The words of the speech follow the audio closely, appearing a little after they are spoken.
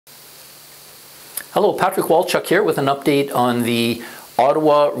Hello, Patrick Walchuk here with an update on the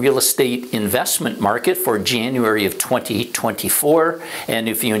Ottawa real estate investment market for January of 2024. And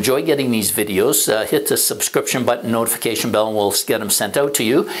if you enjoy getting these videos, hit the subscription button, notification bell, and we'll get them sent out to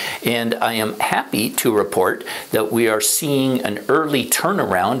you. And I am happy to report that we are seeing an early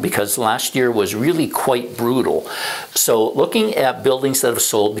turnaround because last year was really quite brutal. So looking at buildings that have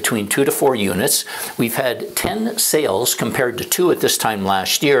sold between 2 to 4 units, we've had 10 sales compared to 2 at this time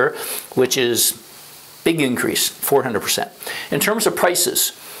last year, which is big increase, 400%. In terms of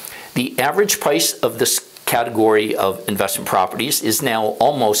prices, the average price of this category of investment properties is now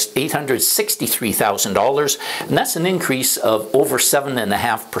almost $863,000, and that's an increase of over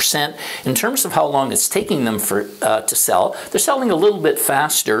 7.5%. In terms of how long it's taking them to sell, they're selling a little bit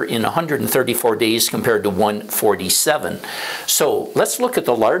faster in 134 days compared to 147. So let's look at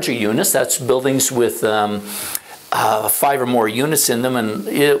the larger units. That's buildings with 5 or more units in them, and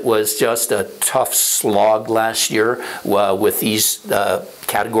it was just a tough slog last year with these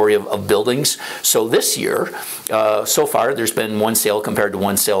category of buildings. So this year, so far, there's been 1 sale compared to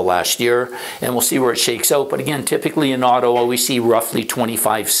 1 sale last year, and we'll see where it shakes out. But again, typically in Ottawa, we see roughly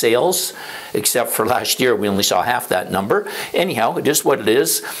 25 sales, except for last year, we only saw half that number. Anyhow, it is what it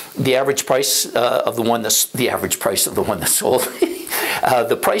is. The average price of the one that sold.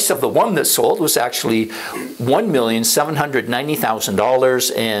 The price of the one that sold was actually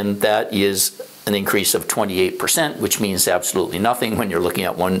 $1,790,000, and that is an increase of 28%, which means absolutely nothing when you're looking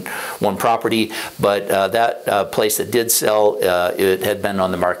at one property. But that place that did sell, it had been on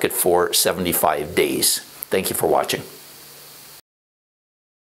the market for 75 days. Thank you for watching.